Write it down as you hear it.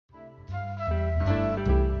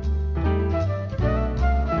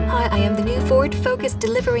I am the new Ford Focus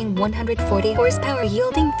delivering 140 horsepower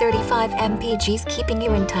yielding 35 MPGs, keeping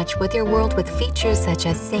you in touch with your world with features such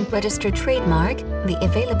as sync registered trademark, the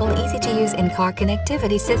available easy-to-use in-car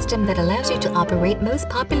connectivity system that allows you to operate most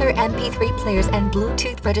popular MP3 players and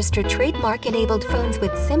Bluetooth registered trademark-enabled phones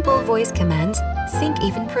with simple voice commands. Sync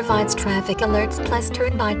even provides traffic alerts plus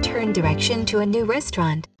turn-by-turn direction to a new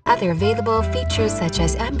restaurant. Other available features such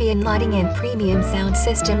as ambient lighting and premium sound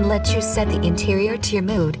system let you set the interior to your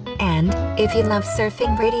mood. And, if you love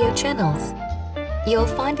surfing radio channels, you'll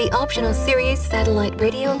find the optional SIRIUS Satellite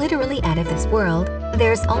Radio literally out of this world.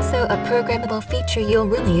 There's also a programmable feature you'll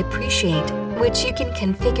really appreciate, which you can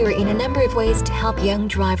configure in a number of ways to help young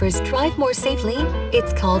drivers drive more safely.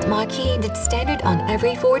 It's called MyKe and it's standard on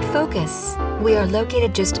every Ford Focus. We are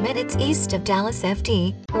located just minutes east of Dallas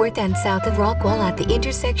FD, north and south of Rockwall at the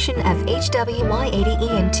intersection of HWY 80E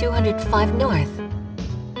and 205 North.